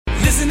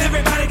Listen,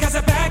 everybody, 'cause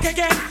they're back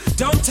again.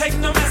 Don't take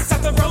no mess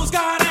at the Rose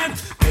Garden.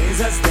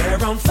 Blazers,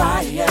 they're on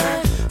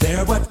fire.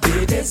 They're what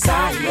we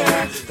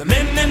desire. The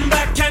men in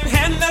black can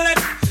handle it.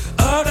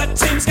 Other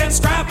teams can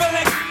scrabble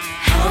it.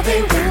 How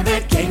they win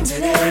that game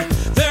today.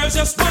 There's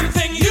just one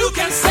thing you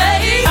can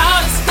say.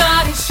 How did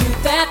Scotty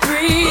shoot that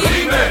three?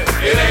 Believe it,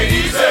 it ain't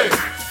easy.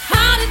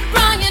 How did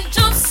Brian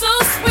jump so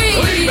sweet?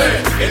 Believe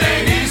it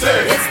ain't easy.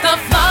 It's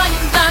the flying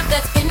dive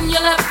that's in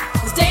your lap.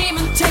 As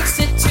Damon takes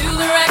it to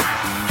the rack.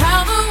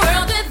 How the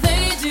world did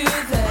they do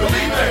that?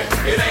 Believe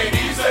it ain't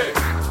easy.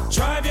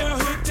 Drive your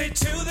hoopty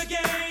to the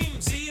game.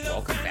 See the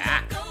Welcome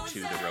back to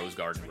the Rose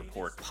Garden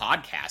Report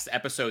podcast,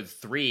 episode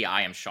 3.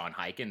 I am Sean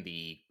Hyken,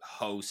 the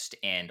host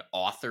and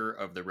author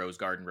of the Rose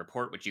Garden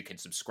Report, which you can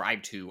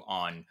subscribe to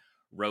on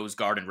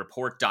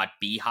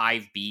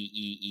rosegardenreport.beehive,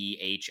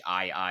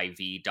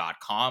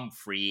 beehiiv.com.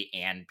 Free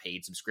and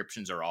paid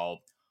subscriptions are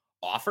all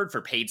offered.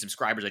 For paid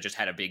subscribers, I just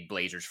had a big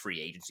Blazers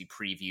free agency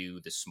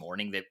preview this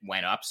morning that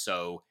went up,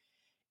 so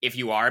if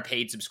you are a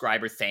paid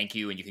subscriber, thank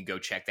you, and you can go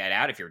check that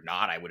out. If you're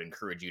not, I would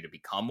encourage you to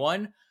become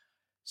one.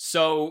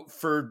 So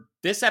for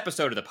this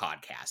episode of the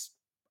podcast,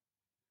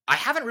 I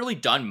haven't really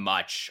done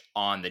much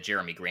on the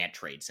Jerami Grant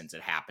trade since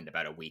it happened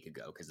about a week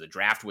ago, because the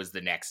draft was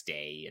the next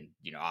day, and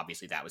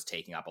obviously that was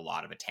taking up a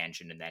lot of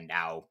attention, and then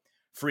now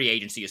free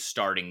agency is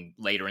starting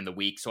later in the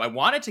week. So I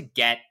wanted to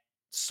get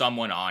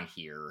someone on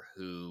here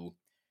who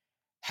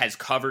has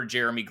covered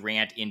Jerami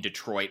Grant in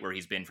Detroit, where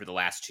he's been for the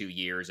last 2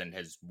 years, and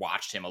has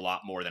watched him a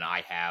lot more than I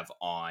have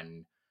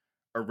on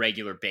a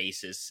regular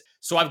basis.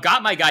 So I've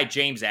got my guy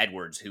James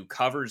Edwards, who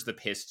covers the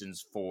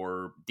Pistons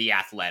for The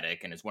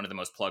Athletic and is one of the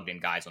most plugged in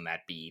guys on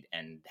that beat,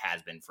 and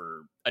has been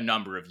for a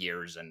number of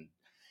years, and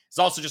is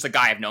also just a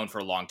guy I've known for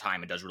a long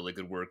time and does really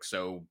good work.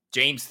 So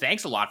James,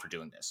 thanks a lot for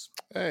doing this.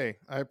 Hey,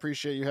 I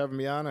appreciate you having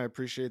me on. I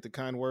appreciate the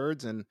kind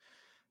words, and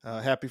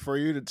happy for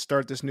you to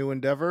start this new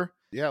endeavor.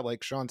 Yeah,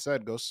 like Sean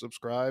said, go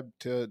subscribe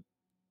to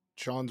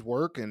Sean's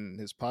work and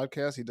his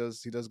podcast. He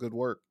does good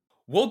work.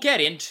 We'll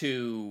get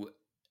into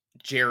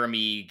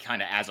Jerami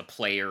kind of as a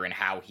player and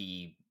how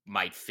he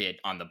might fit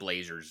on the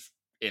Blazers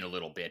in a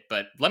little bit.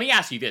 But let me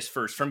ask you this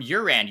first. From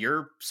your end,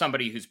 you're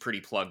somebody who's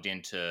pretty plugged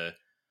into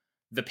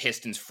the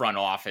Pistons front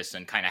office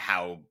and kind of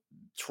how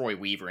Troy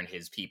Weaver and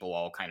his people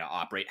all kind of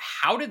operate.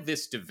 How did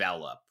this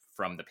develop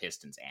from the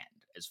Pistons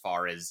end as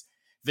far as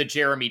the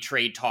Jerami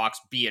trade talks,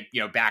 be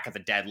it, back at the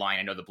deadline?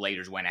 I know the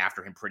Blazers went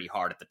after him pretty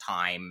hard at the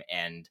time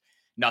and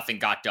nothing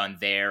got done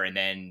there. And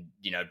then,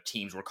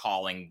 teams were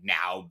calling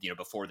now,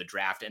 before the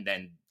draft. And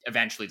then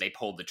eventually they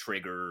pulled the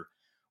trigger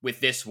with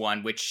this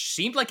one, which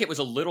seemed like it was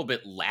a little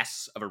bit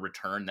less of a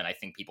return than I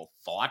think people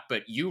thought.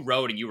 But you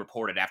wrote and you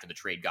reported after the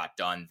trade got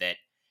done that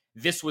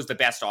this was the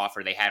best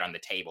offer they had on the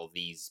table,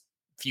 these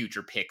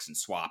future picks and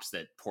swaps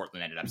that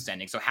Portland ended up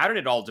sending. So how did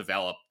it all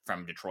develop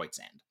from Detroit's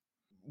end?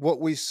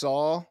 What we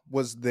saw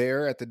was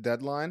there at the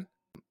deadline,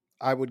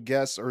 I would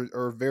guess,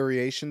 or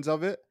variations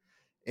of it.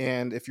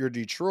 And if you're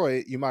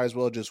Detroit, you might as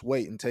well just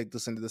wait and take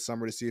this into the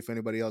summer to see if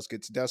anybody else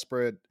gets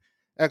desperate.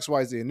 X,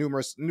 Y, Z,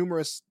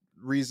 numerous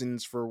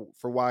reasons for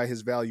why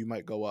his value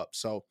might go up.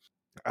 So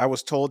I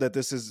was told that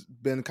this has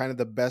been kind of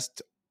the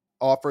best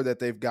offer that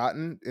they've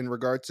gotten in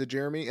regards to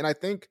Jerami. And I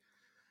think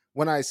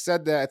when I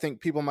said that, I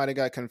think people might have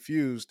got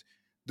confused.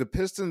 The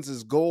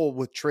Pistons' goal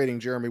with trading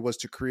Jerami was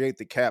to create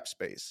the cap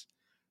space.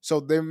 So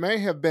there may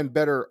have been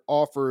better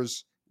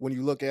offers when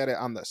you look at it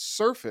on the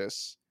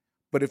surface,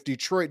 but if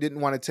Detroit didn't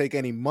want to take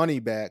any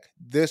money back,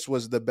 this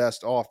was the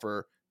best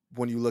offer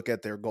when you look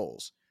at their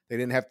goals. They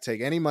didn't have to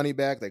take any money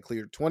back. They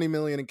cleared $20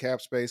 million in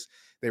cap space.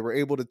 They were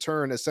able to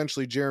turn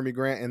essentially Jerami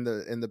Grant in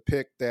the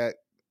pick that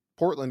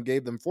Portland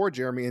gave them for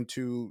Jerami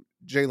into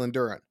Jalen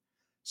Duren.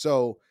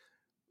 So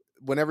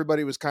when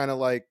everybody was kind of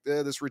like,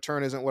 this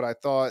return isn't what I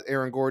thought,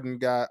 Aaron Gordon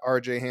got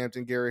RJ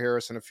Hampton, Gary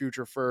Harrison, a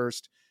future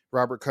first.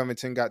 Robert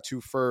Covington got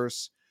 2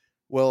 firsts.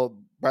 Well,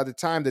 by the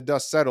time the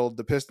dust settled,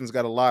 the Pistons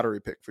got a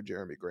lottery pick for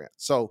Jerami Grant.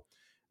 So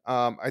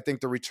I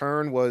think the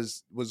return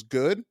was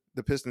good.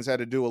 The Pistons had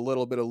to do a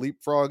little bit of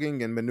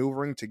leapfrogging and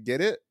maneuvering to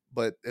get it,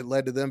 but it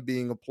led to them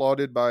being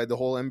applauded by the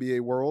whole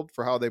NBA world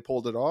for how they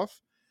pulled it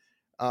off.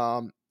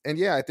 And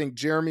yeah, I think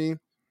Jerami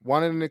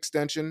wanted an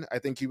extension. I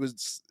think he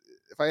was,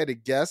 if I had to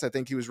guess, I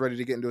think he was ready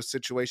to get into a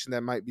situation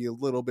that might be a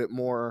little bit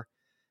more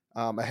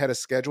ahead of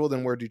schedule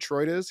than where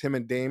Detroit is. Him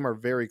and Dame are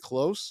very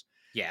close.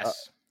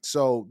 Yes.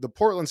 So the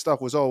Portland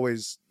stuff was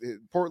always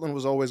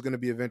going to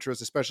be of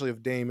interest, especially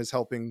if Dame is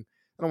helping,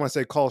 I don't want to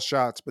say call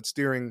shots, but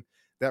steering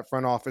that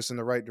front office in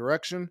the right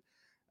direction.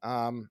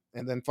 And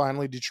then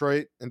finally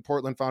Detroit and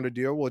Portland found a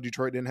deal. Well,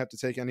 Detroit didn't have to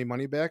take any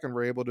money back and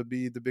were able to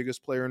be the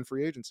biggest player in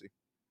free agency.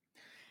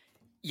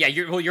 Yeah,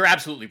 you're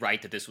absolutely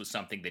right that this was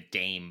something that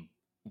Dame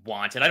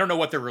wanted. I don't know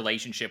what their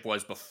relationship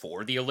was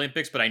before the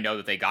Olympics, but I know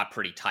that they got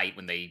pretty tight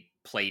when they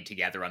played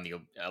together on the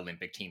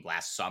Olympic team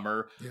last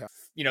summer. Yeah.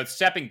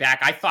 Stepping back,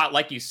 I thought,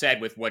 like you said,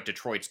 with what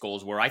Detroit's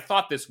goals were, I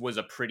thought this was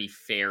a pretty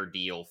fair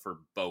deal for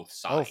both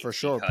sides. Oh, for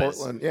sure.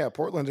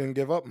 Portland didn't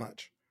give up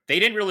much. They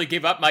didn't really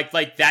give up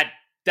like that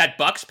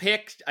Bucks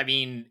pick,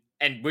 and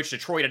which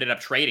Detroit ended up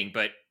trading,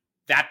 but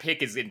that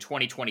pick is in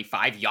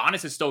 2025.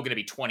 Giannis is still going to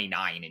be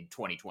 29 in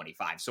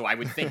 2025. So I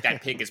would think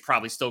that pick is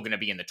probably still going to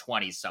be in the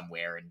 20s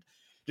somewhere. And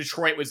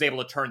Detroit was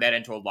able to turn that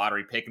into a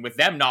lottery pick. And with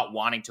them not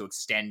wanting to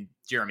extend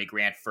Jerami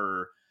Grant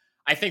for,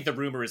 I think the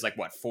rumor is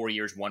 4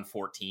 years,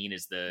 114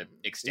 is the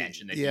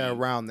extension that he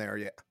around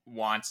there,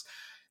 wants.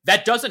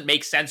 That doesn't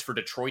make sense for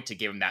Detroit to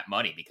give him that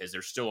money because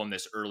they're still in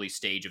this early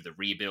stage of the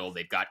rebuild.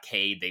 They've got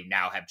Cade. They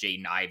now have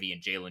Jaden Ivey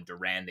and Jalen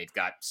Duren. They've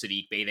got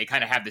Sadiq Bey. They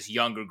kind of have this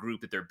younger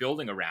group that they're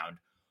building around.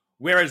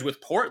 Whereas with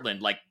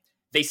Portland,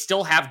 they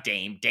still have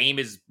Dame. Dame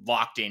is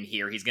locked in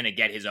here. He's going to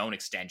get his own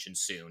extension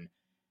soon.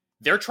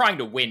 They're trying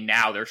to win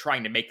now. They're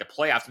trying to make the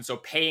playoffs. And so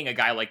paying a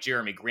guy like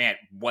Jerami Grant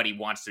what he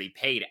wants to be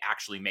paid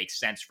actually makes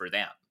sense for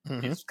them.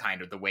 Mm-hmm. It's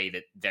kind of the way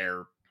that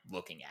they're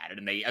looking at it.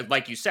 And they,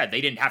 like you said,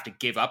 they didn't have to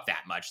give up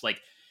that much.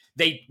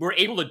 They were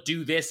able to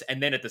do this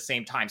and then at the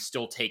same time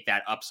still take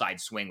that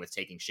upside swing with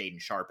taking Shaden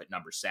Sharp at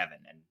number 7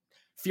 and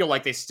feel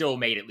like they still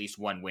made at least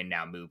one win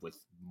now move with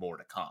more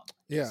to come.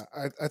 Yeah,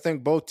 I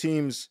think both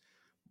teams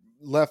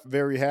left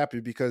very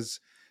happy because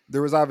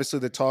there was obviously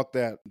the talk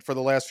that for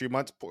the last few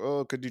months,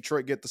 could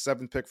Detroit get the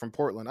 7th pick from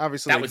Portland?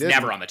 Obviously, that was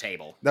never on the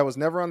table. That was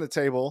never on the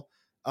table.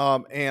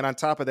 And on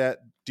top of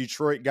that,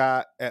 Detroit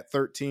got at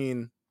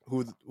 13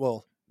 through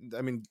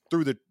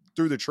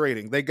the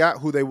trading, they got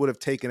who they would have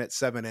taken at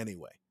 7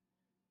 anyway.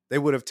 They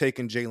would have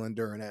taken Jalen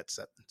Duren at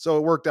 7. So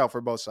it worked out for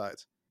both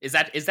sides. Is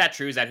that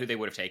true? Is that who they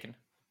would have taken?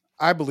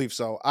 I believe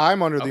so.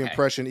 I'm under the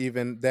impression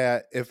even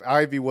that if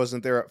Ivy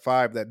wasn't there at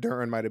 5, that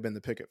Duren might have been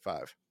the pick at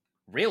 5.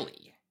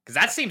 Really? Because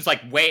that seems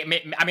like way...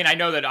 I mean, I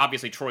know that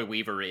obviously Troy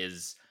Weaver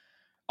is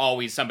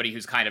always somebody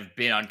who's kind of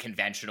been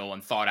unconventional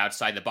and thought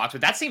outside the box,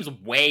 but that seems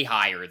way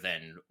higher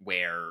than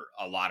where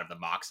a lot of the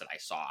mocks that I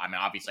saw. I mean,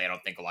 obviously, I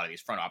don't think a lot of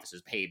these front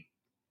offices paid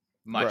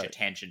much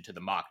attention to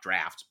the mock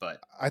drafts, but...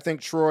 I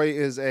think Troy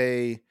is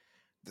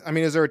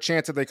is there a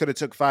chance that they could have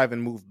took 5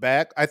 and moved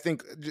back? I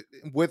think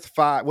with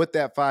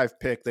that 5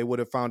 pick, they would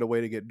have found a way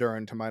to get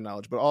Duren, to my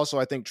knowledge. But also,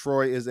 I think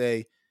Troy is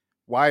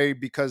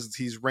because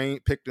he's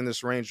picked in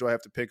this range, do I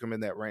have to pick him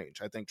in that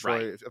range? I think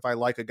Troy, if I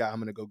like a guy, I'm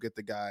going to go get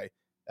the guy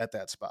at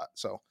that spot.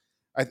 So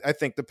I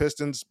think the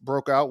Pistons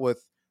broke out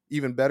with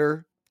even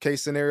better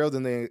case scenario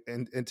than they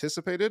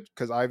anticipated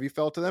because Ivy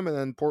fell to them, and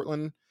then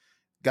Portland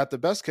got the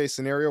best case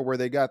scenario where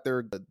they got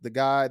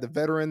the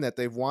veteran that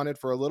they've wanted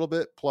for a little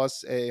bit,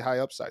 plus a high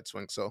upside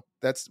swing. So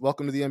that's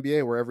welcome to the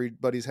NBA where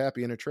everybody's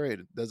happy in a trade.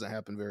 It doesn't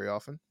happen very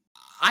often.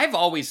 I've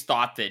always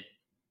thought that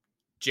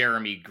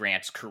Jerami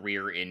Grant's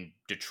career in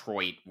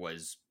Detroit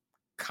was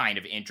kind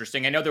of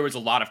interesting. I know there was a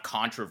lot of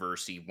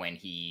controversy when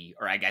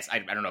I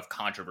don't know if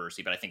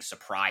controversy, but I think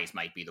surprise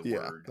might be the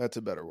word. That's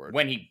a better word.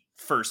 When he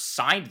first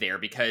signed there,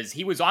 because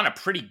he was on a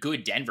pretty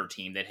good Denver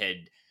team that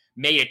had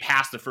made it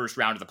past the first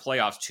round of the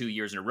playoffs 2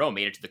 years in a row,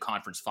 made it to the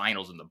conference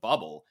finals in the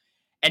bubble.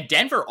 And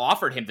Denver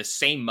offered him the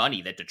same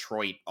money that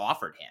Detroit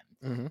offered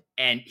him. Mm-hmm.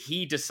 And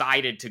he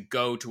decided to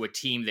go to a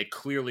team that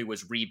clearly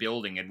was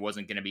rebuilding and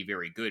wasn't going to be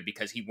very good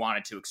because he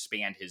wanted to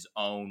expand his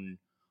own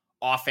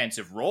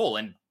offensive role.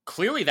 And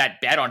clearly that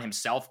bet on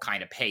himself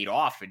kind of paid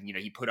off. And,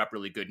 he put up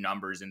really good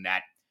numbers in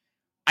that,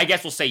 I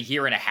guess we'll say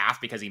year and a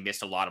half, because he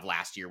missed a lot of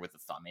last year with the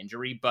thumb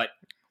injury. But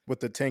with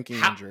the tanking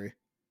injury.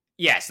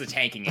 Yes, the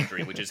tanking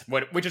injury, which is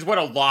what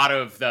a lot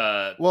of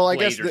the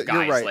Blazers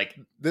guys you're right.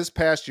 This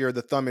past year,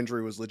 the thumb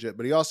injury was legit,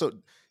 but he also,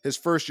 his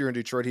first year in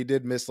Detroit, he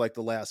did miss the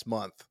last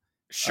month.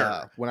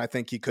 Sure. When I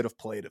think he could have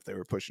played if they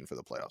were pushing for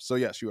the playoffs. So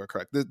yes, you are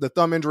correct. The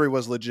thumb injury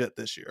was legit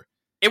this year.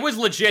 It was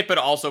legit, but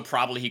also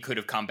probably he could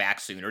have come back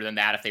sooner than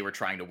that if they were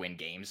trying to win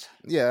games.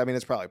 Yeah, I mean,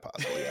 it's probably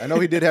possible. Yeah. I know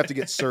he did have to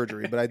get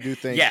surgery, but I do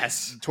think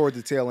toward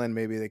the tail end,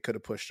 maybe they could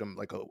have pushed him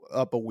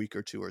up a week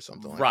or two or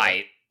something like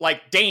that.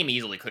 Right. Dame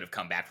easily could have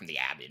come back from the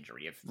ab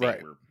injury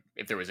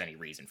if there was any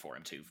reason for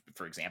him to,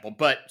 for example.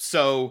 But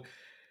so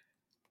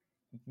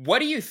what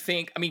do you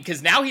think? I mean,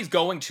 because now he's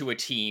going to a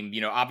team,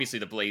 obviously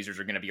the Blazers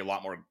are going to be a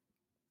lot more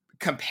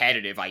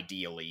competitive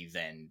ideally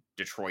than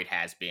Detroit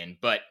has been,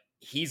 but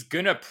he's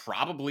going to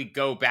probably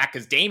go back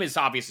because Dame is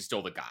obviously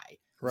still the guy.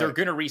 Right. They're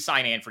going to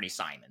re-sign Anthony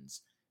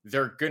Simons.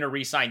 They're going to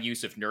re-sign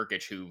Yusuf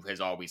Nurkic, who has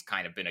always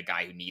kind of been a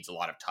guy who needs a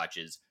lot of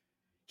touches.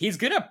 He's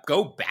going to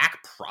go back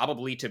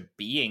probably to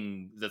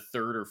being the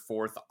 3rd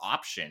or 4th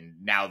option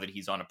now that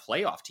he's on a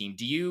playoff team.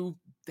 Do you,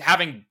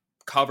 having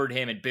covered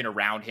him and been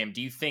around him,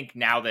 do you think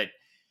now that,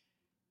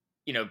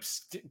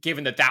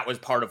 given that was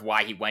part of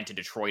why he went to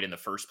Detroit in the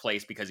first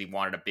place because he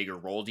wanted a bigger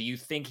role, do you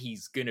think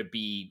he's going to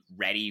be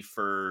ready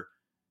for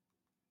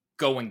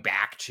going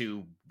back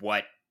to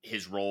what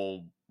his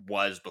role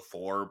was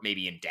before,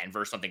 maybe in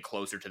Denver, something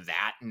closer to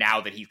that,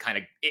 now that he's kind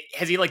of,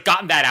 has he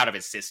gotten that out of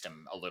his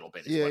system a little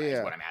bit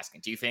is what I'm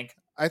asking. Do you think?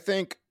 I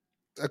think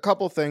a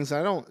couple things.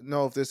 I don't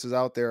know if this is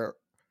out there.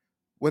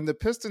 When the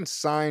Pistons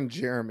signed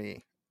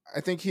Jerami,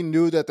 I think he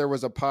knew that there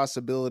was a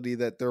possibility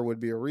that there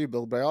would be a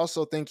rebuild, but I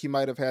also think he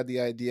might have had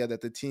the idea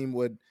that the team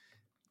would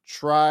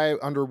try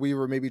under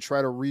Weaver, maybe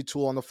try to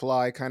retool on the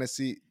fly,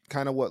 see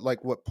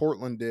what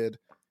Portland did,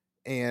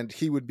 and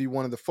he would be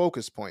one of the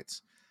focus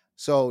points.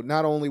 So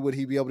not only would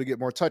he be able to get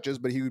more touches,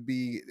 but he would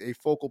be a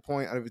focal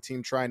point out of a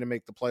team trying to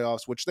make the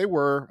playoffs, which they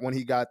were when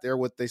he got there.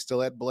 They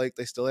still had Blake,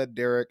 they still had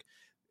Derek.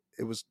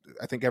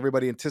 I think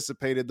everybody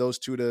anticipated those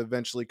two to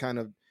eventually kind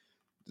of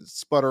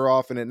sputter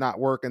off and it not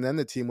work, and then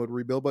the team would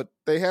rebuild. But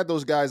they had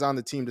those guys on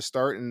the team to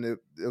start, and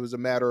it was a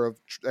matter of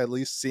at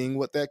least seeing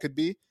what that could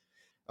be.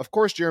 Of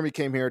course, Jerami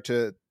came here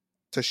to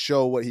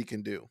show what he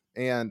can do,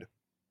 and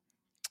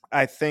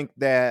I think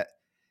that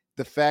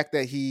the fact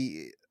that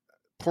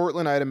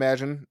Portland, I'd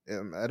imagine,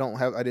 I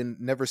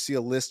didn't never see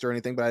a list or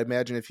anything, but I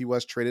imagine if he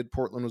was traded,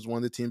 Portland was one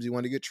of the teams he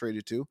wanted to get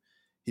traded to.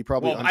 He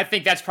probably, I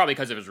think that's probably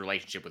because of his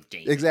relationship with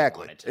Dame.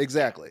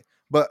 Exactly.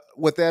 But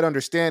with that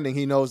understanding,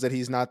 he knows that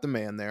he's not the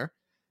man there.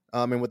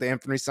 And with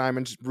Anthony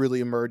Simons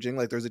really emerging,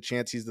 like there's a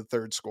chance he's the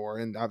third scorer.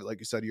 And like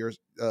you said,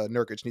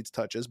 Nurkic needs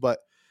touches. But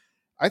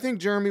I think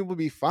Jerami will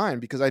be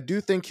fine because I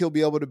do think he'll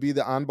be able to be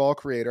the on-ball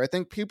creator. I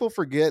think people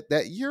forget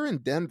that year in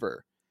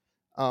Denver,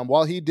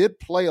 while he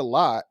did play a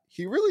lot,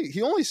 he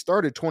only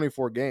started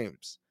 24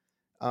 games.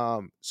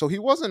 So he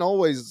wasn't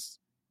always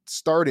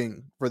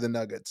starting for the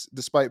Nuggets,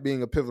 despite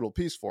being a pivotal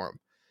piece for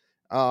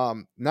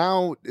him.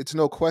 Now it's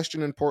no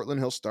question in Portland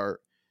he'll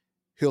start.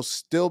 He'll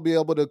still be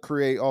able to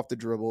create off the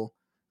dribble.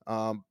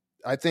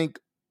 I think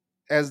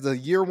as the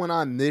year went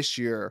on this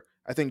year,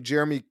 I think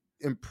Jerami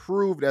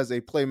improved as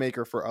a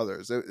playmaker for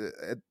others.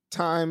 At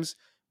times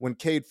when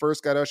Cade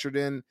first got ushered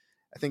in,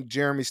 I think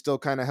Jerami still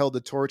kind of held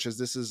the torch as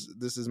this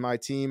is my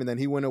team. And then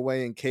he went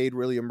away and Cade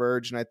really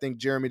emerged. And I think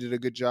Jerami did a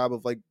good job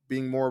of like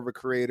being more of a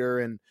creator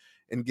and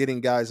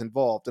getting guys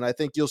involved. And I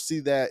think you'll see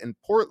that in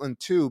Portland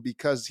too,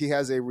 because he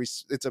has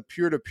it's a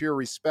peer-to-peer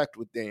respect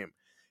with Dame.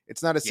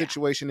 It's not a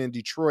situation in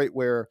Detroit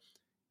where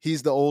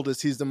he's the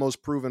oldest, he's the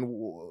most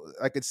proven.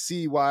 I could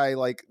see why,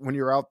 like when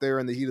you're out there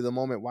in the heat of the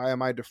moment, why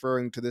am I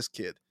deferring to this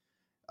kid?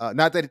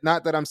 Not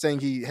that I'm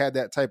saying he had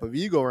that type of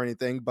ego or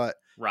anything, but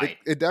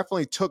it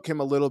definitely took him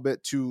a little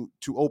bit to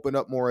open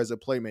up more as a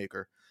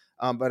playmaker.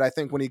 But I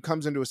think when he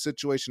comes into a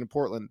situation in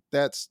Portland,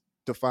 that's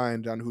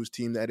defined on whose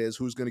team that is,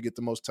 who's going to get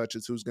the most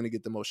touches, who's going to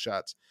get the most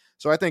shots.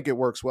 So I think it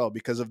works well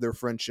because of their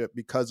friendship,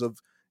 because of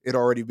it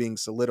already being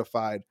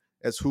solidified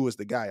as who is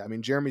the guy. I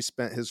mean, Jerami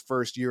spent his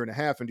first year and a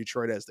half in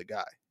Detroit as the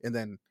guy, and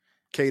then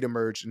Cade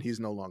emerged and he's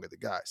no longer the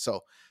guy.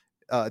 So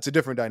it's a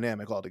different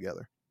dynamic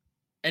altogether.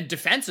 And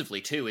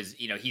defensively too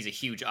he's a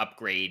huge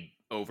upgrade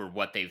over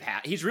what they've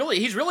had. He's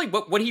really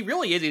what he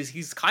really is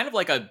he's kind of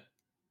like a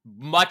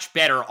much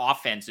better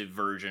offensive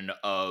version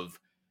of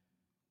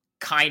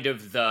kind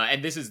of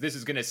and this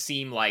is going to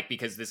seem like,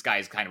 because this guy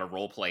is kind of a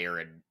role player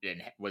and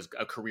was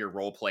a career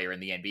role player in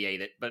the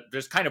NBA, but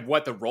just kind of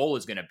what the role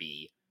is going to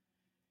be.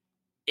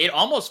 It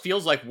almost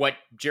feels like what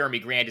Jerami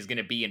Grant is going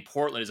to be in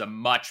Portland is a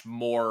much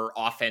more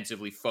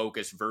offensively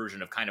focused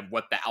version of kind of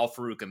what the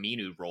Al-Farouq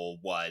Aminu role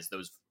was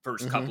those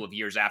first couple of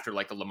years after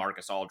like the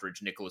LaMarcus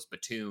Aldridge, Nicholas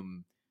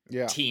Batum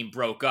team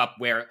broke up,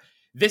 where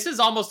this is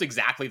almost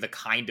exactly the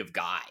kind of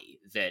guy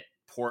that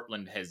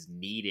Portland has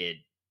needed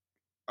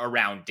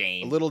around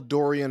Dame. A little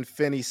Dorian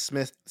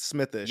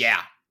Finney-Smithish.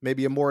 Yeah.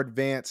 Maybe a more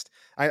advanced.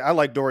 I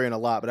like Dorian a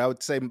lot, but I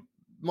would say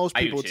most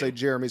people would say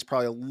Jeremy's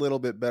probably a little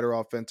bit better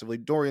offensively.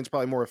 Dorian's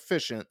probably more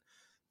efficient,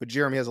 but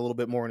Jerami has a little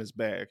bit more in his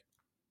bag.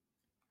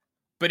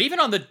 But even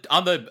on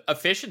the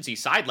efficiency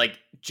side, like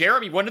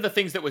Jerami, one of the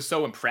things that was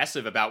so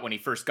impressive about when he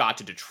first got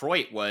to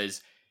Detroit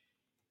was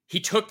he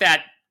took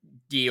that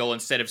deal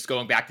instead of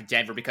going back to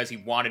Denver because he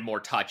wanted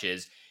more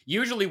touches.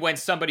 Usually when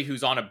somebody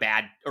who's on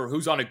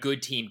a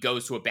good team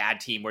goes to a bad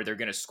team where they're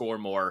going to score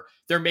more,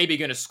 they're maybe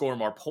going to score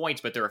more points,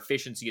 but their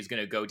efficiency is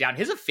going to go down.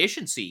 His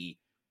efficiency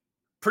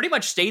pretty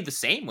much stayed the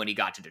same when he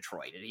got to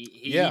Detroit.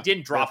 He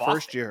didn't drop off.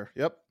 First year.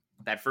 Yep.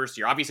 That first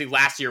year. Obviously,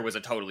 last year was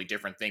a totally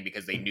different thing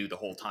because they knew the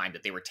whole time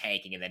that they were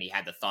tanking, and then he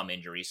had the thumb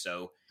injury.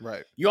 So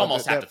you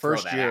almost have to throw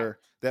that out.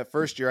 That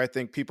first year, I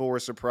think people were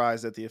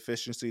surprised that the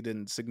efficiency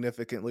didn't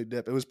significantly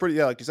dip. It was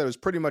pretty, like you said, it was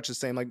pretty much the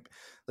same, like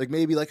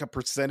maybe like a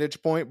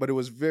percentage point, but it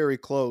was very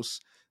close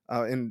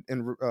in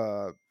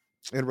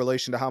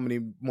relation to how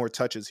many more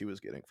touches he was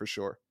getting, for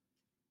sure.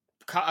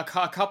 A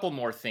couple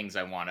more things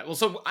I want to. Well,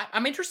 so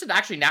I'm interested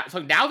actually now. So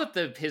now that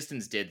the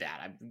Pistons did that,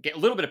 I get a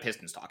little bit of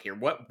Pistons talk here.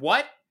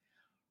 What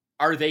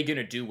are they going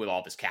to do with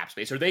all this cap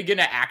space? Are they going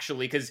to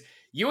actually, because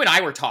you and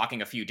I were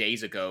talking a few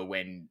days ago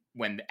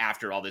when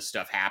after all this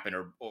stuff happened,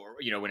 or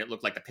when it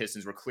looked like the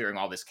Pistons were clearing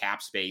all this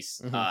cap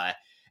space,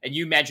 and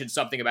you mentioned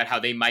something about how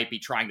they might be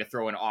trying to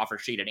throw an offer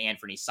sheet at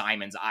Anthony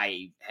Simons.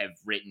 I have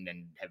written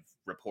and have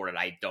reported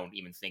I don't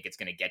even think it's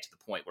going to get to the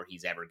point where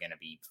he's ever going to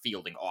be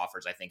fielding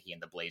offers. I think he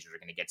and the Blazers are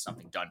going to get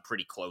something done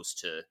pretty close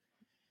to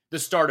the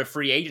start of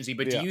free agency.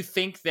 But do you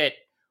think that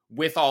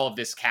with all of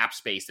this cap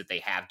space that they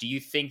have, do you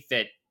think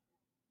that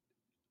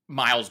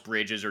Miles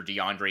Bridges or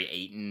DeAndre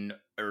Ayton,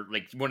 or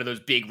like one of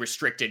those big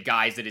restricted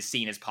guys that is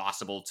seen as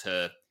possible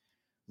to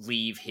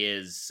leave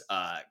his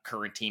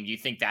current team, do you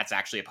think that's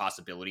actually a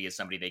possibility as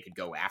somebody they could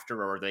go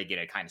after, or are they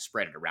going to kind of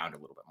spread it around a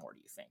little bit more, do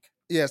you think?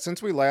 Yeah,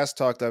 since we last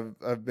talked,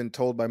 I've been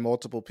told by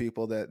multiple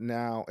people that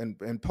now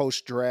and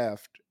post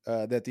draft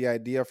that the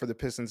idea for the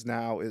Pistons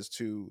now is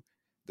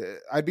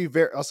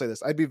I'll say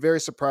this. I'd be very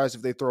surprised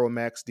if they throw a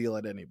max deal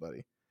at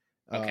anybody.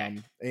 Okay.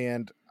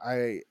 And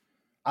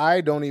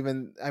I don't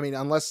even, I mean,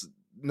 unless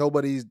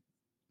nobody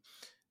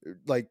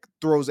like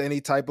throws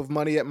any type of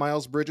money at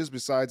Miles Bridges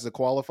besides the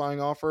qualifying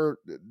offer,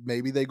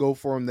 maybe they go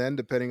for him then,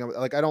 depending on,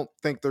 like, I don't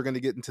think they're going to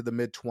get into the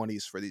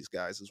mid-20s for these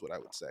guys is what I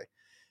would say.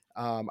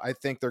 I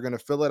think they're going to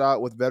fill it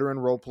out with veteran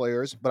role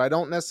players, but I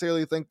don't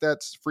necessarily think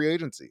that's free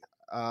agency.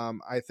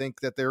 I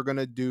think that they're going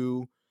to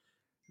do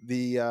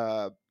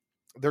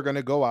they're going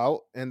to go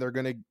out and they're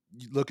going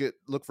to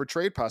look for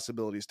trade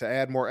possibilities to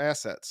add more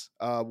assets.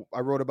 I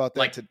wrote about that,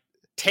 like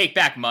take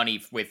back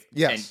money with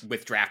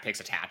draft picks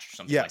attached or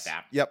something like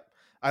that. Yep.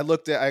 I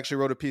actually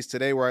wrote a piece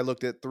today where I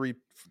looked at three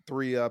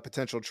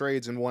potential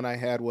trades, and one I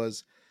had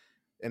was,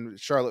 and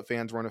Charlotte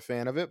fans weren't a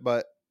fan of it,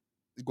 but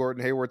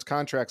Gordon Hayward's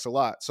contract's a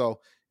lot. So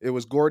it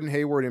was Gordon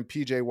Hayward and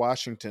PJ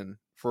Washington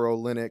for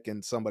Olynyk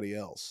and somebody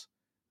else.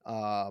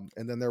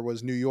 And then there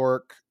was New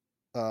York,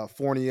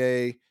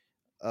 Fournier,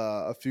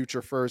 a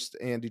future first,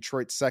 and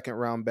Detroit second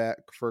round back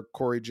for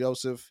Corey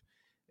Joseph.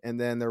 And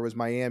then there was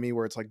Miami,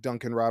 where it's like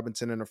Duncan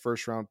Robinson and a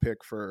first round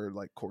pick for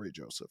like Corey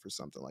Joseph or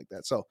something like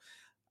that. So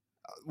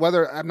I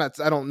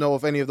don't know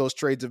if any of those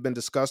trades have been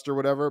discussed or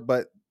whatever,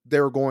 but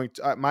they're going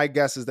to, my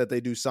guess is that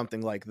they do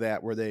something like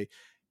that, where they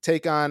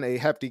take on a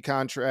hefty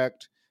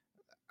contract.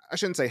 I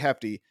shouldn't say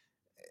hefty.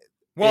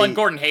 Well, in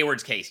Gordon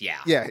Hayward's case, yeah.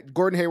 Yeah,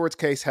 Gordon Hayward's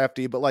case,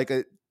 hefty, but like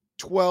a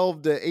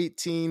 $12 to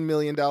 $18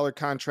 million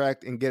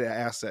contract and get an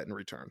asset in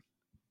return.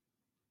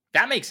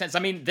 That makes sense. I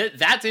mean,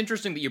 that's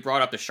interesting that you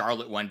brought up the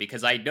Charlotte one,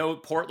 because I know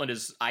Portland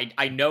is,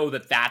 I know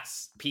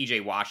that's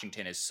PJ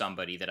Washington is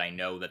somebody that I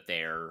know that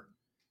they're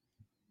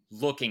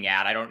looking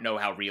at. I don't know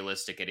how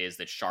realistic it is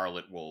that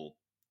Charlotte will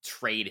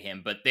trade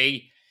him, but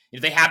they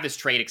have this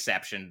trade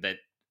exception that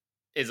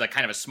is a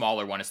kind of a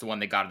smaller one. It's the one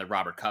they got in the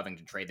Robert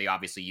Covington trade. They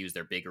obviously used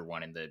their bigger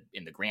one in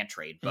the Grant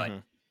trade, but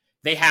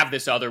they have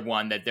this other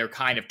one that they're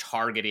kind of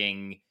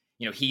targeting.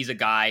 He's a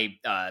guy,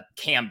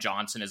 Cam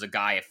Johnson is a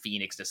guy if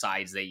Phoenix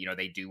decides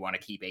they do want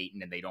to keep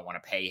Ayton and they don't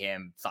want to pay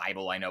him.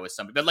 Thibault, I know, is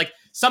somebody, but like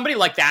somebody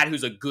like that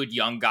who's a good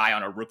young guy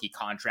on a rookie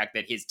contract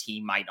that his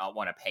team might not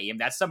want to pay him.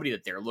 That's somebody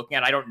that they're looking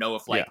at. I don't know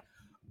if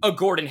a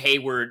Gordon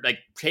Hayward, like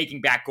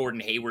taking back Gordon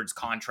Hayward's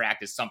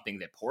contract is something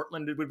that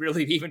Portland would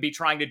really even be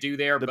trying to do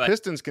there. The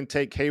Pistons can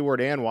take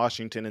Hayward and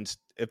Washington, and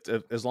if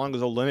as long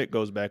as Olynyk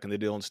goes back in the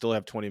deal, and still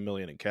have $20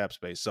 million in cap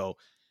space. So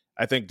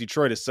I think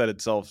Detroit has set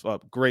itself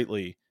up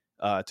greatly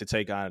to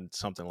take on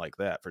something like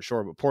that for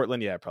sure. But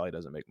Portland, it probably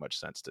doesn't make much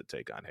sense to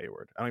take on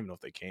Hayward. I don't even know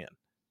if they can.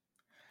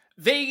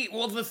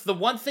 The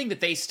one thing that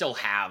they still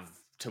have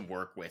to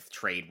work with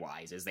trade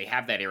wise is they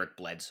have that Eric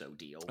Bledsoe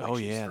deal. Oh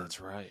yeah, that's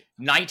right.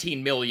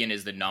 19 million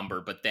is the number,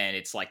 but then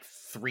it's like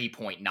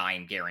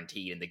 3.9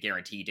 guaranteed, and the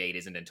guarantee date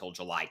isn't until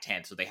July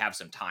 10th. So they have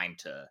some time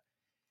to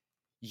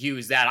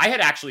use that. I had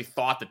actually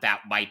thought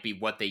that might be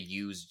what they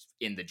used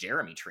in the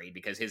Jerami trade,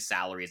 because his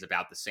salary is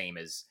about the same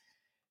as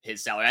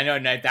his salary. I know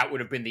that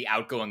would have been the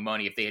outgoing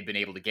money if they had been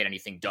able to get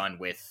anything done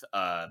with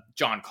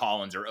John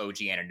Collins or OG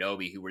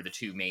Anunoby, who were the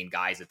two main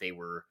guys that they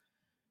were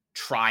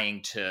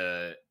trying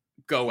to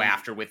go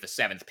after with the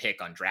 7th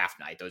pick on draft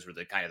night. Those were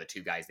the kind of the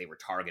two guys they were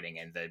targeting,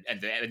 and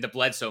the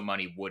Bledsoe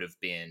money would have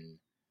been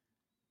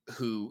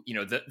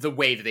the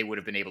way that they would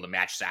have been able to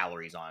match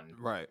salaries on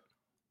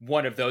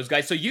one of those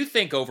guys. So you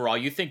think overall,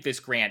 this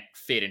Grant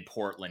fit in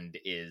Portland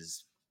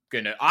is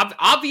gonna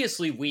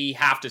obviously we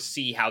have to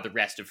see how the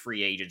rest of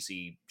free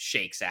agency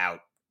shakes out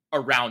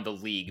around the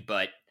league,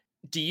 but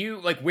do you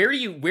where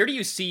do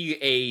you see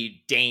a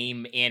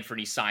Dame,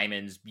 Anthony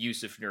Simons,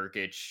 Yusuf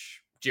Nurkic,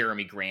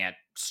 Jerami Grant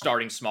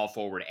starting small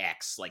forward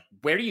X? Like,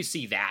 where do you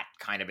see that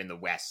kind of in the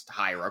West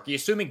hierarchy,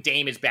 assuming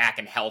Dame is back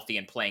and healthy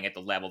and playing at the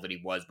level that he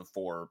was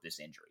before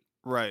this injury?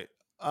 Right.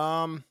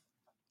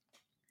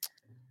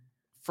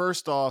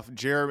 First off,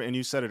 Jerami, and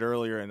you said it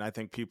earlier, and I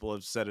think people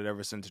have said it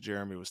ever since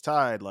Jerami was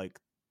tied, like,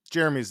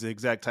 Jerami is the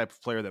exact type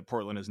of player that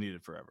Portland has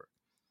needed forever.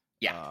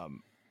 Yeah.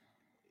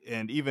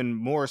 And even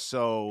more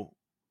so,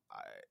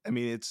 I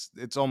mean,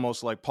 it's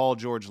almost like Paul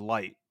George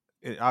light.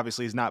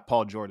 Obviously, he's not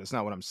Paul George. That's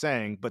not what I'm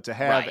saying. But to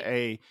have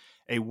a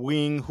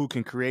wing who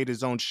can create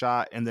his own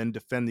shot and then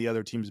defend the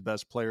other team's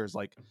best players,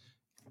 like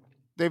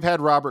they've had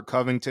Robert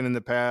Covington in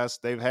the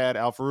past, they've had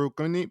Al-Farouq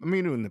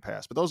Aminu in the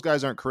past, but those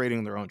guys aren't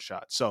creating their own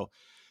shots. So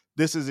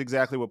this is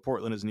exactly what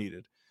Portland has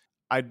needed.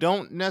 I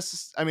don't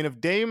necessarily. I mean, if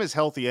Dame is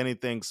healthy,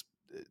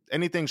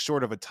 anything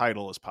short of a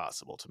title is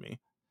possible to me.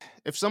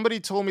 If somebody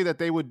told me that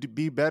they would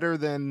be better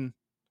than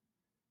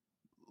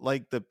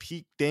like the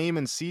peak Dame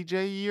and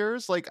CJ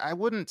years, like, I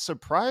wouldn't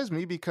surprise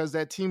me, because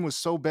that team was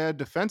so bad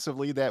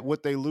defensively that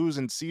what they lose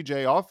in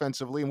CJ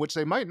offensively, and which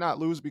they might not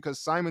lose because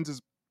Simons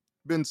has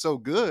been so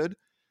good.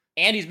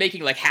 And he's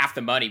making like half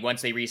the money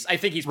once they I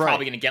think he's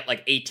probably going to get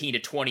like 18 to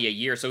 20 a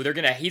year. So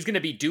he's going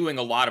to be doing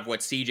a lot of what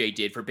CJ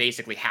did for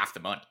basically half the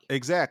money.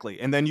 Exactly.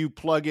 And then you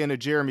plug in a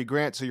Jerami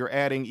Grant, so you're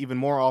adding even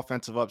more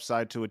offensive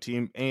upside to a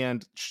team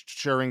and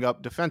shoring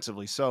up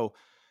defensively. So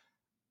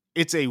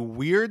it's a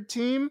weird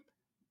team.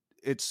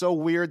 it's so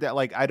weird that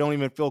like I don't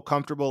even feel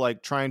comfortable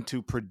like trying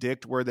to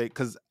predict where they,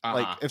 because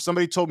like if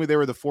somebody told me they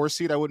were the 4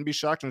 seed, I wouldn't be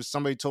shocked. And if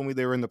somebody told me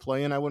they were in the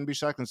play-in, I wouldn't be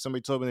shocked. And if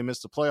somebody told me they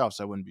missed the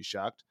playoffs, I wouldn't be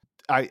shocked.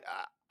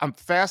 I'm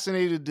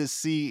fascinated to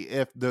see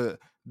if the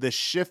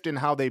shift in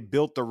how they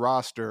built the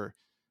roster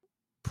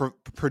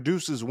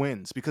produces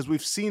wins, because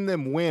we've seen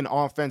them win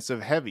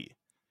offensive heavy.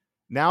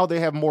 Now they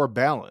have more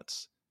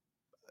balance,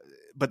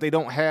 but they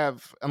don't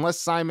have, unless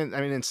Simon,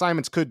 I mean, and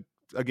Simons could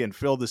again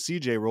fill the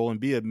CJ role and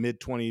be a mid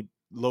 20,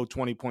 low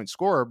 20 point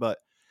scorer, but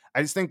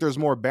I just think there's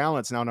more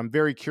balance now, and I'm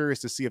very curious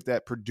to see if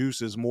that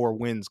produces more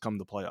wins come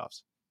the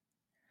playoffs.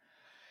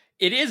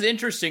 It is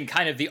interesting,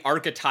 kind of the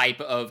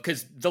archetype of,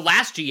 because the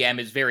last GM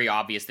is very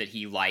obvious that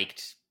he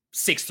liked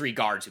 6'3"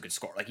 guards who could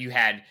score. Like you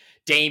had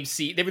Dame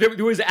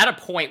there was at a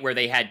point where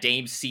they had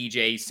Dame,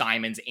 CJ,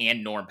 Simons,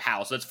 and Norm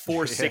Powell. So that's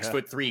 4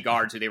 6'3"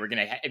 guards who they were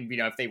going to, you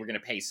know, if they were going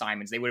to pay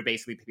Simons, they would have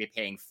basically be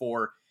paying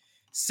 4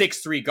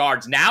 6'3"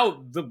 guards.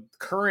 Now the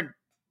current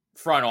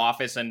front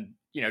office, and,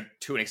 you know,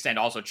 to an extent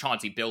also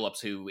Chauncey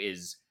Billups, who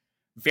is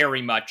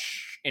very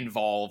much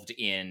involved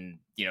in,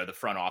 you know, the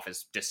front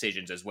office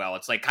decisions as well.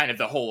 It's like kind of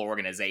the whole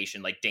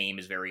organization. Like Dame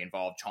is very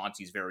involved,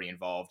 Chauncey's very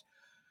involved.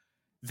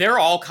 They're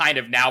all kind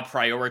of now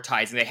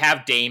prioritizing. They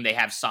have Dame, they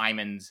have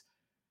Simons,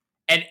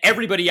 and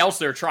everybody else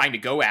they're trying to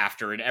go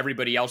after and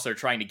everybody else they're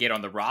trying to get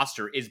on the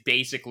roster is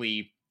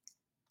basically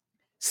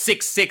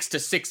 6'6" to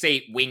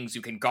 6'8" wings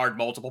who can guard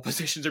multiple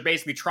positions. They're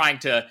basically trying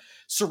to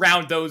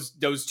surround those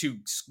two,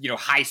 you know,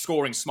 high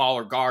scoring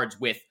smaller guards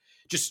with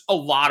just a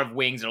lot of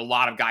wings and a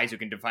lot of guys who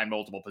can define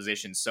multiple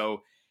positions.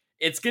 So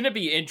it's going to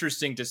be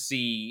interesting to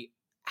see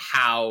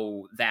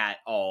how that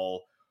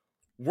all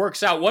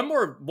works out. One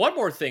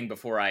more thing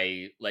before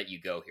I let you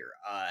go here.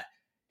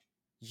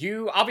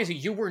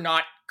 You were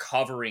not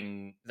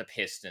covering the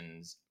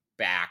Pistons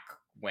back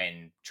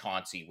when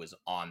Chauncey was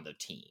on the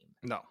team.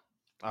 No,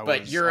 I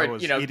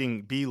was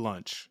eating bee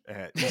lunch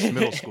at East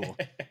Middle School.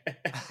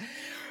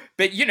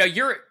 But you know,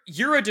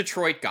 you're a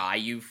Detroit guy.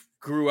 You've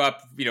grew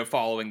up, you know,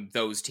 following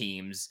those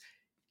teams,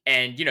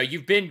 and you know,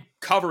 you've been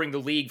covering the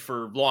league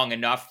for long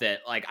enough that,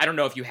 like, I don't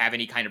know if you have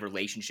any kind of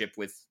relationship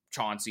with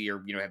Chauncey,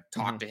 or, you know, have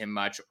talked to him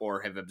much or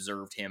have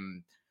observed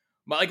him.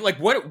 Like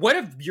what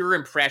have your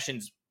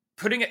impressions,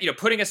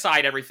 putting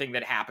aside everything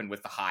that happened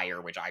with the hire,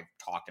 which I've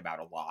talked about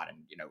a lot, and,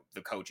 you know,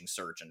 the coaching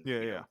search and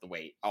know, the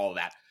way, all of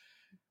that.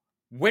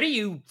 What do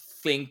you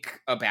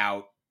think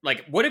about,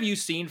 like, what have you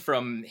seen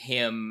from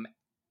him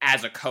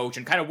as a coach,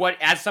 and kind of what,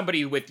 as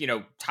somebody with, you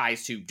know,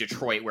 ties to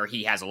Detroit where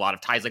he has a lot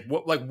of ties,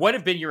 what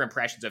have been your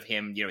impressions of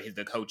him, you know,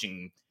 the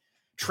coaching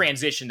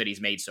transition that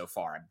he's made so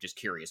far? I'm just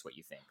curious what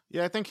you think.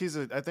 Yeah, I think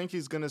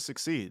he's going to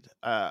succeed.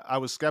 I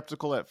was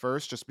skeptical at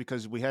first just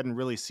because we hadn't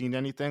really seen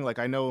anything. Like,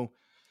 I know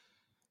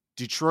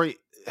Detroit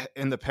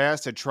in the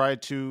past had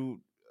tried to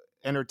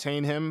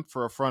entertain him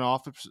for a front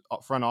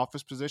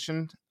office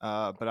position,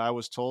 but I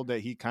was told that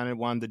he kind of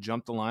wanted to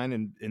jump the line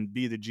and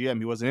be the GM.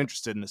 He wasn't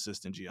interested in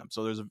assistant GM.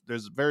 So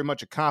there's very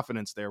much a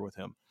confidence there with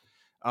him.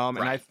 And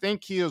I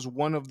think he is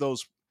one of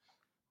those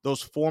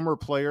former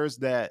players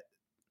that,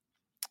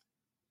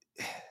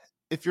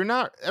 if you're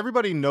not,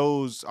 everybody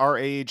knows our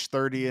age,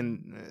 30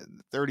 and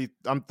 30,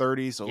 I'm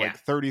 30. So like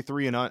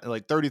 33 and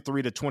like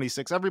 33 to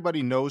 26,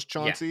 everybody knows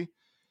Chauncey. Yeah.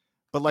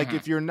 But like,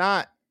 if you're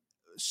not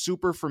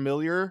super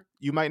familiar,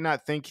 you might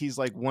not think he's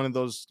like one of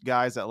those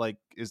guys that like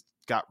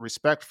got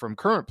respect from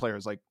current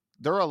players. Like,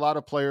 there are a lot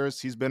of players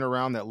he's been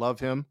around that love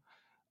him.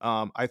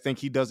 I think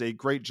he does a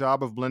great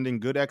job of blending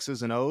good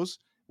X's and O's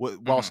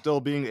while still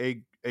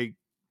being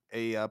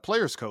a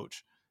player's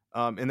coach.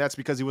 And that's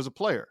because he was a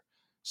player.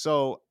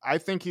 So I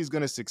think he's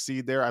going to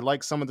succeed there. I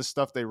like some of the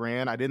stuff they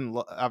ran. I didn't,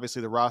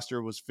 obviously the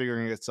roster was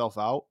figuring itself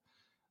out.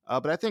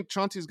 But I think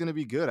Chauncey's going to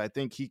be good. I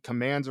think he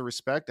commands a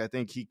respect. I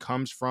think he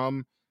comes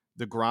from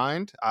the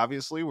grind,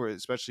 obviously, where,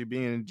 especially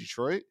being in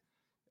Detroit.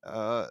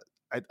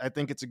 I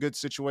think it's a good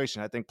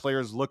situation. I think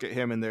players look at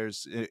him and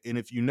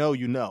if you know,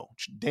 you know.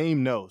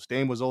 Dame knows.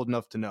 Dame was old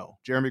enough to know.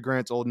 Jerami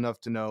Grant's old enough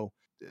to know.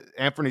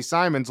 Anthony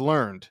Simons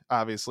learned,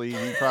 obviously.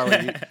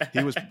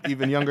 He was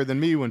even younger than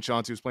me when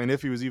Chauncey was playing,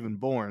 if he was even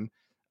born.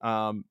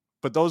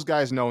 But those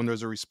guys know, and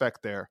there's a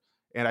respect there.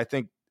 And I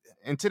think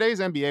in today's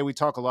NBA, we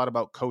talk a lot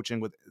about coaching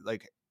with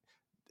like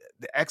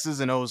the X's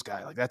and O's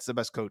guy. Like, that's the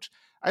best coach.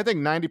 I think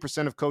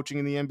 90% of coaching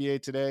in the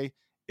NBA today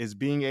is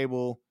being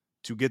able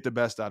to get the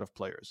best out of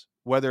players,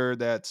 whether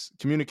that's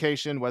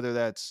communication, whether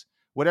that's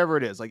whatever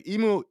it is. Like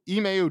Ime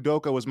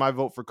Udoka was my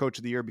vote for coach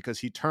of the year because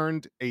he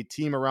turned a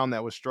team around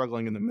that was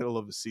struggling in the middle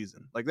of a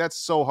season. Like, that's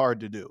so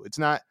hard to do. It's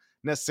not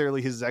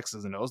necessarily his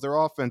X's and O's. Their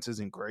offense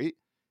isn't great,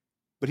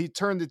 but he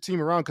turned the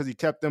team around because he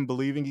kept them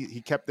believing.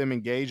 He kept them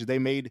engaged.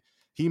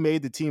 He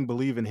made the team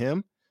believe in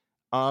him.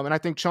 And I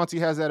think Chauncey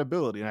has that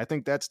ability. And I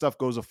think that stuff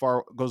goes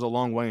a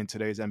long way in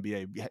today's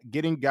NBA.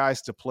 Getting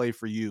guys to play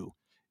for you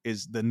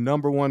is the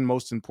number one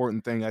most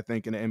important thing, I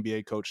think, in an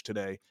NBA coach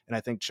today. And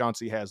I think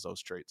Chauncey has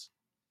those traits.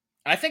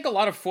 I think a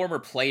lot of former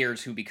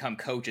players who become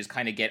coaches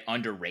kind of get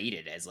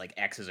underrated as like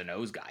X's and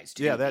O's guys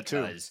too. Yeah, that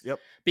because, too. Yep.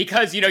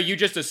 Because, you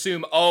just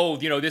assume, oh,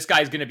 this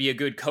guy's going to be a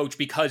good coach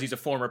because he's a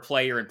former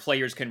player and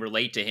players can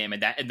relate to him.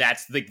 And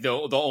that's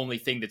the only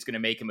thing that's going to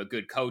make him a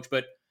good coach.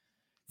 But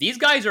these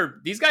guys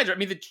are, I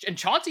mean, and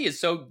Chauncey is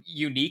so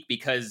unique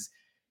because,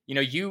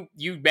 you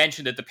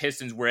mentioned that the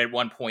Pistons were at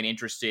one point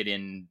interested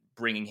in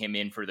bringing him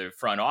in for the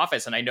front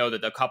office. And I know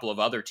that a couple of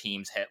other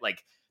teams had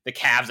like, the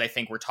Cavs, I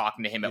think, were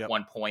talking to him at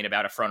one point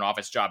about a front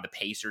office job. The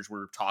Pacers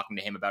were talking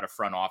to him about a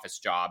front office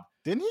job.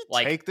 Didn't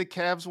he take the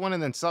Cavs one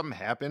and then something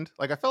happened?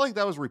 Like, I felt like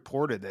that was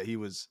reported that he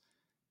was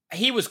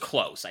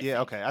close, I think.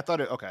 Okay. I thought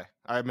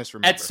I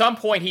misremembered. At some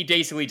point, he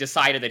basically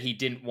decided that he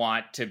didn't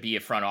want to be a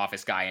front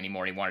office guy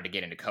anymore. And he wanted to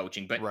get into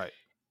coaching. But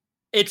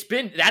it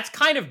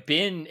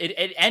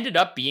ended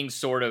up being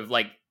sort of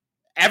like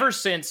ever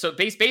since. So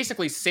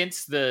basically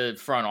since the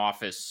front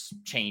office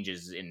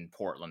changes in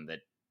Portland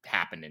that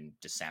happened in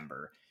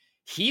December,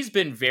 he's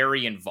been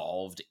very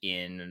involved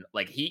in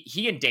like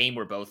he and Dame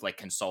were both like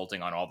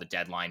consulting on all the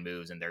deadline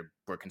moves, and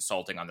we're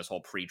consulting on this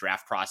whole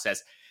pre-draft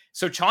process.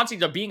 So Chauncey,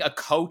 being a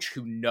coach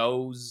who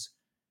knows,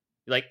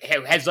 like,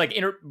 has like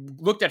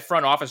looked at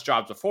front office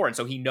jobs before, and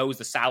so he knows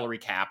the salary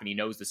cap and he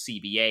knows the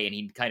CBA, and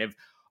he kind of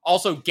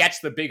also gets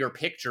the bigger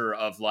picture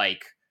of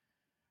like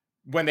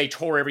when they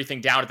tore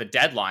everything down at the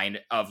deadline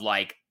of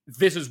like,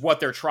 this is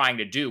what they're trying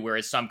to do.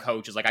 Whereas some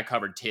coaches, like I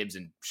covered Tibbs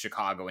in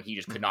Chicago, and he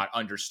just could not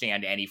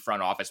understand any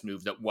front office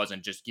move that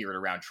wasn't just geared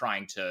around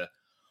trying to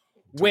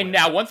win.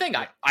 Now, one thing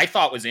I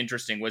thought was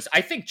interesting was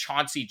I think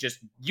Chauncey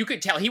you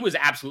could tell he was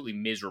absolutely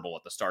miserable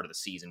at the start of the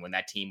season when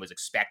that team was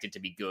expected to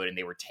be good and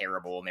they were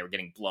terrible and they were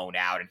getting blown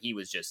out. And he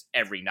was just,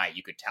 every night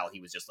you could tell he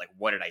was just like,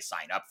 what did I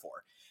sign up for?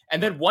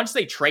 And then once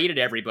they traded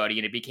everybody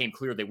and it became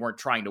clear they weren't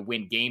trying to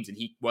win games and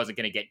he wasn't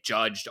going to get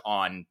judged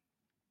on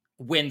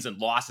wins and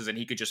losses and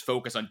he could just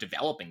focus on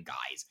developing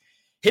guys,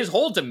 his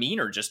whole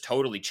demeanor just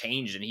totally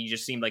changed, and he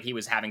just seemed like he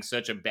was having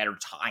such a better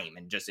time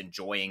and just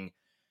enjoying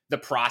the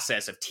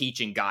process of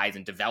teaching guys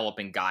and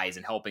developing guys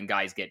and helping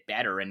guys get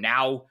better. And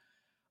now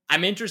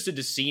I'm interested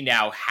to see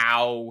now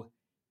how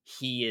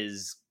he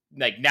is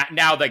like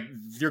now like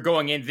they're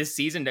going in this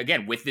season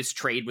again with this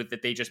trade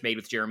that they just made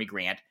with Jerami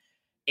Grant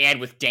and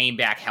with Dame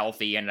back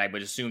healthy, and I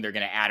would assume they're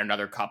going to add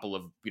another couple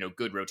of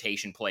good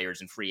rotation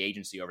players in free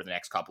agency over the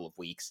next couple of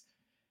weeks.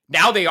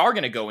 Now they are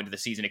going to go into the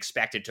season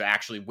expected to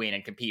actually win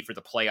and compete for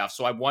the playoffs.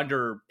 So I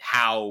wonder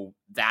how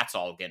that's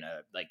all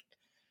gonna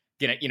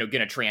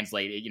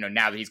translate.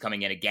 Now that he's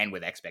coming in again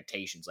with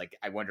expectations, like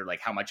I wonder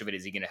like how much of it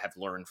is he going to have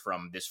learned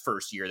from this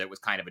first year that was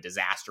kind of a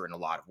disaster in a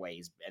lot of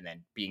ways, and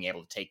then being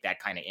able to take that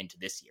kind of into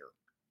this year.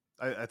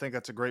 I think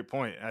that's a great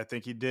point. I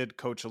think he did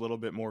coach a little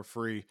bit more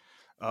free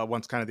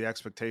once kind of the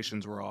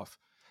expectations were off.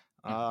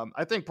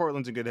 I think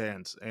Portland's in good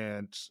hands,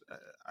 and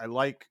I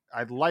like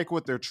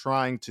what they're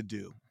trying to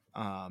do.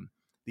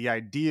 The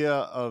idea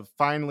of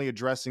finally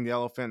addressing the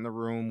elephant in the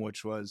room,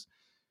 which was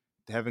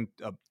having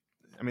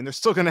they're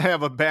still going to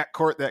have a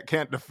backcourt that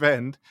can't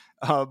defend,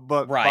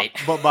 but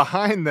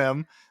behind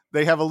them,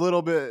 they have a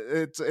little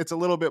bit, it's a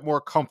little bit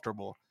more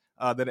comfortable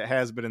than it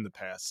has been in the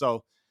past.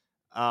 So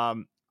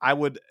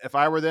if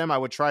I were them, I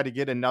would try to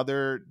get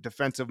another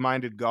defensive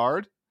minded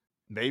guard.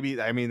 Maybe,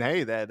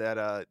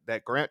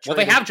 that Grant trade. Well,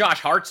 they have Josh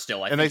Hart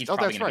still. I think he's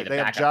probably going to be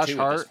the backup too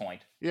at this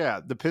point.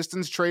 Yeah, the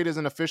Pistons trade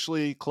isn't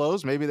officially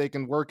closed. Maybe they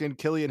can work in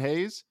Killian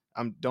Hayes.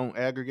 Don't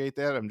aggregate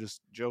that. I'm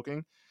just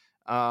joking.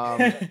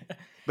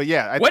 But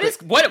yeah, what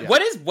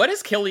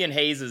is Killian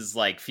Hayes'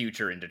 like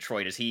future in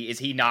Detroit? Is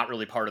he not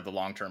really part of the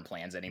long-term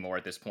plans anymore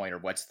at this point, or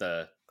what's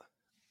the?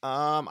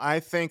 I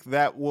think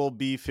that will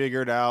be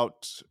figured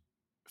out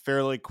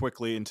fairly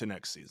quickly into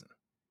next season.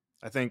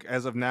 I think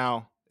as of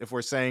now, if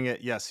we're saying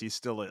it, yes, he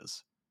still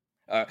is.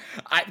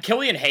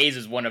 Killian Hayes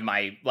is one of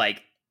my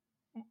like.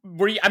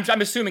 I'm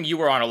assuming you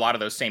were on a lot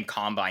of those same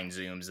combine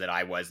Zooms that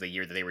I was the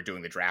year that they were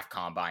doing the draft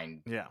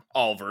combine. Yeah,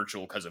 all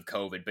virtual because of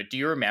COVID. But do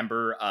you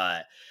remember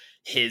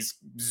his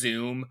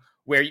Zoom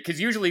where, because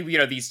usually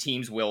these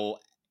teams will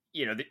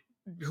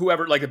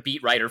whoever like a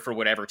beat writer for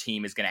whatever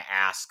team is going to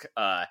ask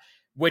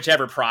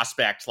whichever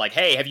prospect like,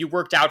 hey, have you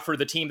worked out for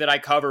the team that I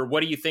cover?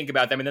 What do you think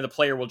about them? And then the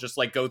player will just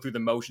like go through the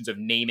motions of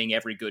naming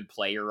every good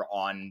player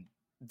on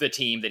the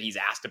team that he's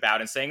asked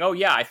about and saying, oh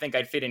yeah, I think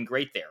I'd fit in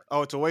great there.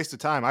 Oh, it's a waste of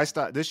time.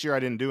 This year I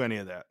didn't do any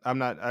of that.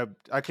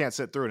 I can't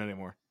sit through it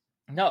anymore.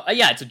 No,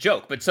 yeah, it's a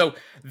joke. But so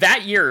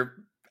that year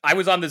I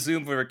was on the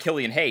Zoom for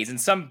Killian Hayes,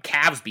 and some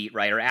Cavs beat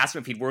writer asked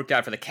him if he'd worked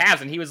out for the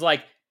Cavs, and he was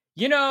like,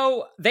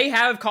 they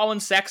have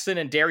Colin Sexton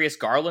and Darius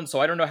Garland, so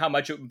I don't know how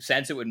much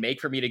sense it would make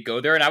for me to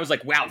go there. And I was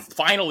like, wow,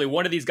 finally,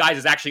 one of these guys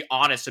is actually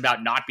honest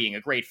about not being a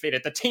great fit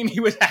at the team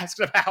he was asked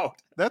about.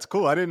 That's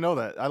cool. I didn't know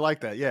that. I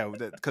like that. Yeah,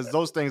 because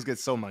those things get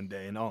so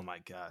mundane. Oh, my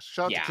gosh.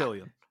 Shout out to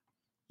Killian.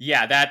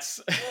 Yeah,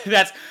 that's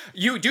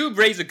you do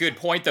raise a good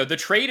point, though. The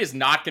trade is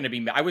not going to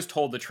be, I was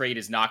told the trade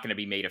is not going to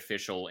be made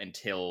official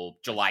until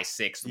July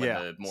 6th when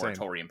the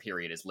moratorium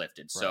period is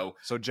lifted. Right.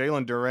 So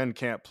Jalen Duren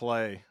can't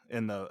play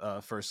in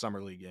the first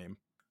Summer League game.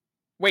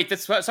 Wait,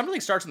 Summer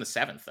League starts on the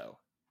 7th, though.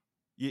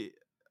 Yeah.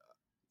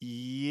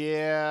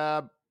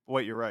 Yeah,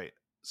 wait, you're right.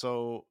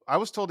 So I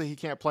was told that he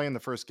can't play in the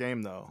first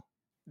game though.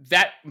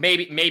 That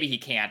maybe he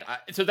can't.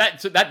 So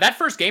that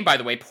first game, by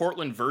the way,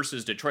 Portland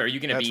versus Detroit. Are you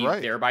going to be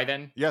right. there by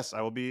then? Yes,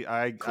 I will be.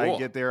 Cool. I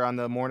get there on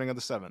the morning of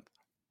the 7th.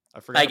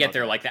 I get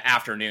there like the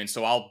afternoon,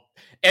 so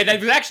and it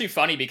was actually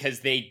funny because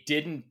they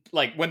didn't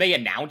like when they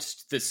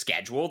announced the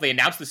schedule. They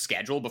announced the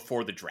schedule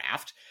before the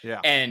draft,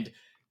 and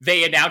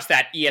they announced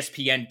that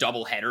ESPN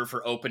doubleheader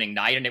for opening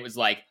night, and it was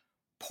like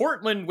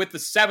Portland with the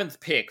 7th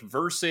pick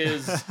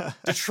versus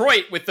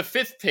Detroit with the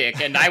 5th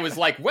pick, and I was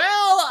like, well,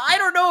 I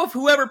don't know if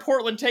whoever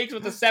Portland takes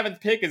with the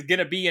 7th pick is going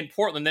to be in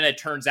Portland. Then it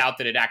turns out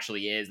that it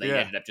actually is. They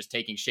ended up just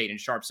taking Shaedon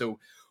Sharpe, so.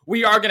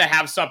 We are going to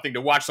have something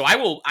to watch, so I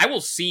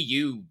will see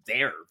you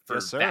there for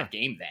that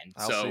game then.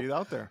 I'll see you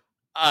out there.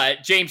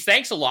 James,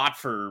 thanks a lot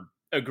for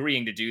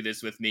agreeing to do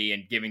this with me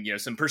and giving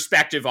some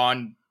perspective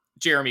on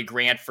Jerami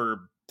Grant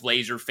for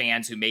Blazer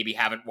fans who maybe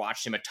haven't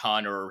watched him a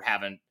ton or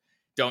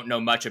don't know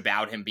much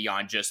about him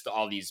beyond just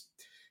all these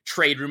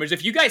trade rumors.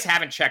 If you guys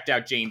haven't checked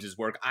out James's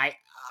work,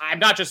 I'm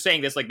not just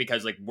saying this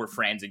because we're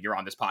friends and you're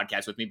on this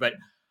podcast with me, but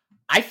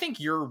I think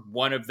you're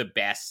one of the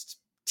best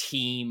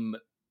team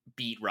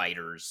beat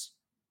writers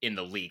in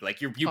the league.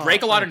 You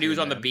break a lot of news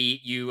on the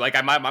beat.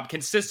 I'm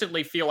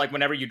consistently feel like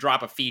whenever you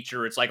drop a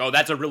feature, it's like, oh,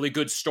 that's a really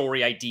good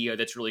story idea.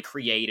 That's really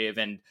creative.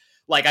 And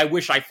I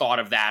wish I thought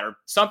of that or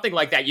something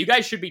like that. You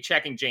guys should be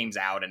checking James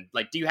out. And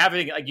do you have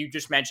anything, you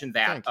just mentioned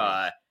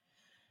that,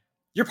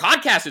 your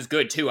podcast is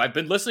good too. I've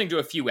been listening to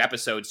a few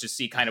episodes to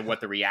see kind of what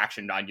the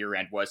reaction on your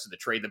end was to the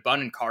trade, the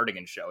Bun and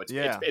Cardigan show.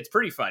 It's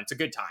pretty fun. It's a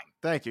good time.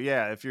 Thank you.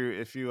 Yeah, if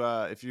you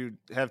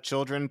have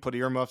children, put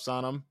earmuffs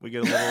on them. We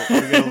get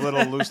a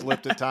little loose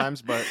lipped at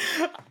times, but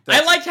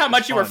I liked how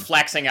much you were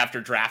flexing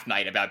after draft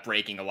night about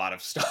breaking a lot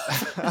of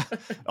stuff.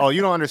 Oh,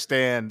 you don't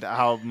understand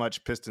how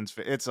much Pistons.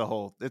 It's a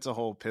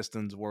whole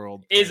Pistons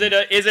world. Is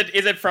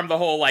it from the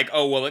whole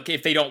oh well,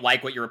 if they don't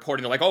like what you're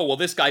reporting, they're like, oh well,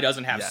 this guy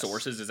doesn't have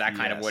sources. Is that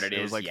kind of what it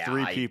is? It was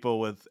 3 people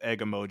with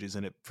egg emojis,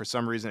 and for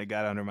some reason it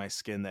got under my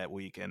skin that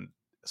week, and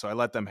so I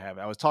let them have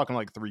it. I was talking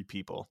to 3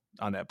 people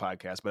on that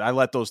podcast, but I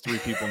let those 3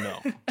 people know.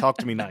 Talk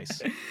to me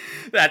nice.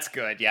 That's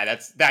good. Yeah,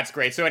 that's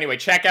great. So anyway,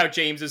 check out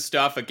James's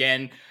stuff.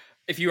 Again,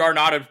 if you are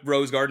not a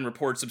Rose Garden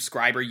Report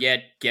subscriber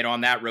yet, get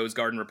on that,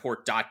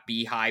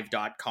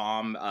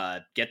 rosegardenreport.beehive.com.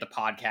 Get the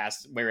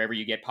podcast wherever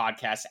you get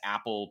podcasts,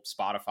 Apple,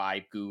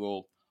 Spotify,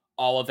 Google,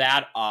 all of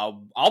that.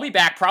 I'll be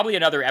back, probably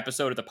another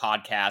episode of the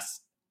podcast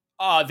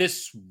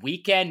this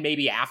weekend,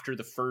 maybe after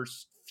the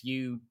first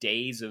few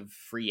days of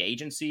free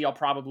agency. I'll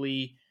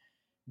probably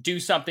do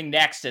something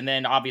next. And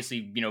then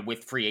obviously,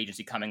 with free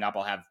agency coming up,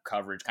 I'll have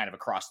coverage kind of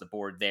across the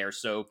board there.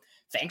 So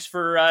thanks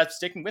for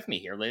sticking with me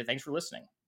here. Thanks for listening.